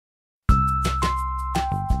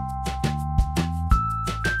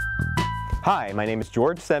Hi, my name is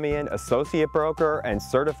George Semyon, Associate Broker and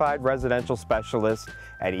Certified Residential Specialist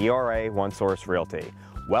at ERA One Source Realty.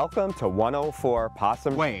 Welcome to 104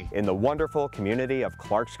 Possum Way in the wonderful community of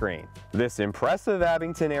Clarks Green. This impressive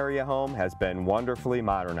Abington area home has been wonderfully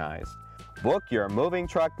modernized. Book your moving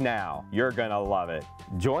truck now. You're gonna love it.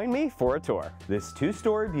 Join me for a tour. This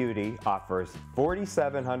two-story beauty offers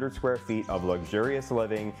 4,700 square feet of luxurious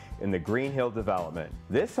living in the Green Hill development.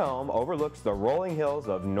 This home overlooks the rolling hills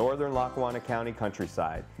of northern Lackawanna County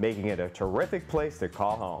countryside, making it a terrific place to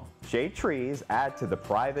call home. Shade trees add to the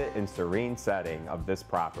private and serene setting of this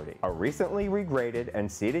property. A recently regraded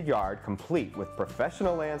and seeded yard complete with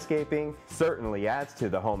professional landscaping certainly adds to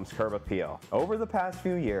the home's curb appeal. Over the past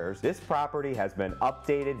few years, this property has been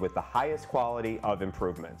updated with the highest quality of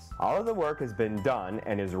improvements. All of the work has been done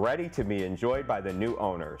and is ready to be enjoyed by the new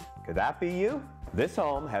owners. Could that be you? This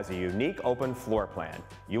home has a unique open floor plan.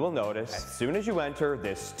 You will notice as soon as you enter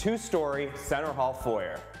this two-story center hall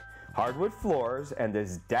foyer. Hardwood floors and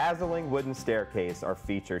this dazzling wooden staircase are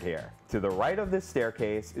featured here. To the right of this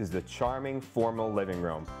staircase is the charming formal living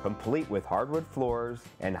room, complete with hardwood floors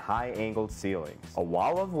and high-angled ceilings. A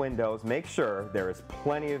wall of windows makes sure there is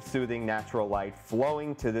plenty of soothing natural light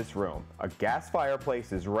flowing to this room. A gas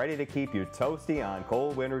fireplace is ready to keep you toasty on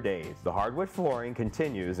cold winter days. The hardwood flooring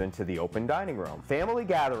continues into the open dining room. Family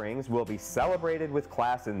gatherings will be celebrated with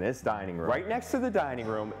class in this dining room. Right next to the dining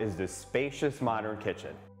room is the spacious modern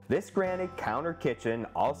kitchen. This granite counter kitchen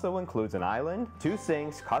also includes an island, two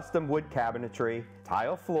sinks, custom wood cabinetry,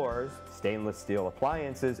 tile floors, stainless steel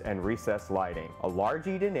appliances, and recessed lighting. A large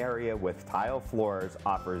eat-in area with tile floors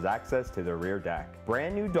offers access to the rear deck.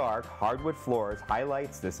 Brand new dark hardwood floors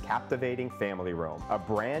highlights this captivating family room. A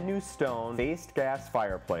brand new stone faced gas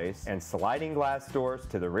fireplace and sliding glass doors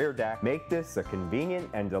to the rear deck make this a convenient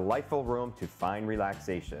and delightful room to find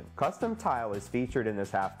relaxation. Custom tile is featured in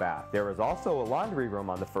this half bath. There is also a laundry room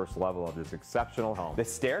on the first level of this exceptional home. The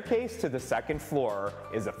staircase to the second floor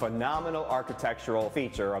is a phenomenal architectural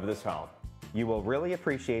feature of this home. You will really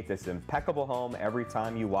appreciate this impeccable home every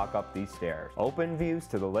time you walk up these stairs. Open views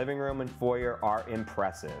to the living room and foyer are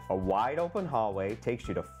impressive. A wide open hallway takes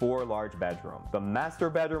you to 4 large bedrooms. The master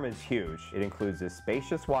bedroom is huge. It includes a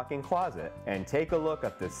spacious walk-in closet. And take a look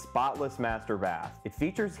at this spotless master bath. It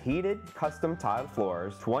features heated custom tile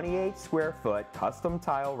floors, 28 square foot custom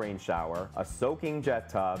tile rain shower, a soaking jet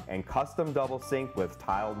tub, and custom double sink with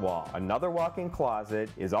tiled wall. Another walk-in closet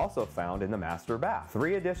is also found in the master bath.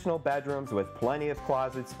 3 additional bedrooms with plenty of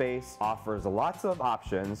closet space offers lots of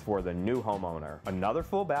options for the new homeowner. Another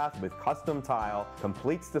full bath with custom tile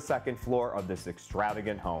completes the second floor of this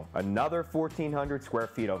extravagant home. Another 1,400 square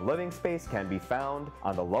feet of living space can be found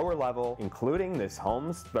on the lower level, including this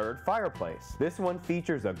home's third fireplace. This one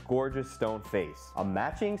features a gorgeous stone face. A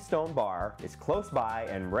matching stone bar is close by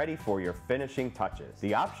and ready for your finishing touches.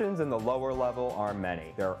 The options in the lower level are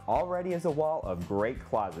many. There already is a wall of great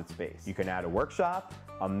closet space. You can add a workshop,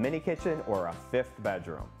 a mini kitchen, or a 5th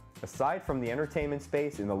bedroom. Aside from the entertainment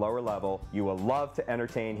space in the lower level, you will love to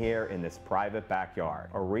entertain here in this private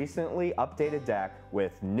backyard. A recently updated deck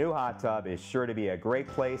with new hot tub is sure to be a great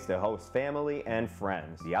place to host family and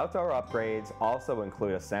friends. The outdoor upgrades also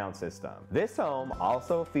include a sound system. This home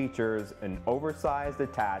also features an oversized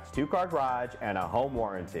attached 2-car garage and a home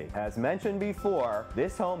warranty. As mentioned before,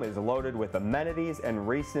 this home is loaded with amenities and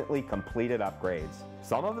recently completed upgrades.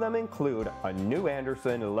 Some of them include a new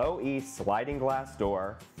Anderson low E sliding glass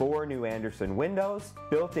door, 4 new Anderson windows,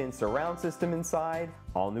 built-in surround system inside,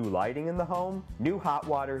 all new lighting in the home, new hot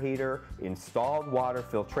water heater, installed water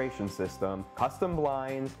filtration system, custom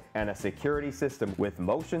blinds, and a security system with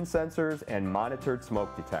motion sensors and monitored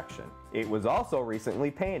smoke detection. It was also recently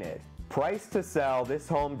painted. Price to sell, this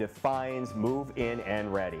home defines move in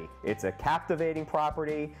and ready. It's a captivating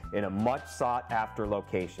property in a much sought after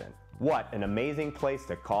location. What an amazing place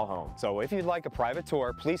to call home. So if you'd like a private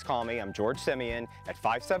tour, please call me. I'm George Semyon at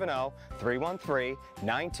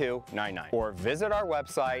 570-313-9299 or visit our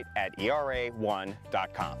website at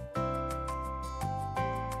era1.com.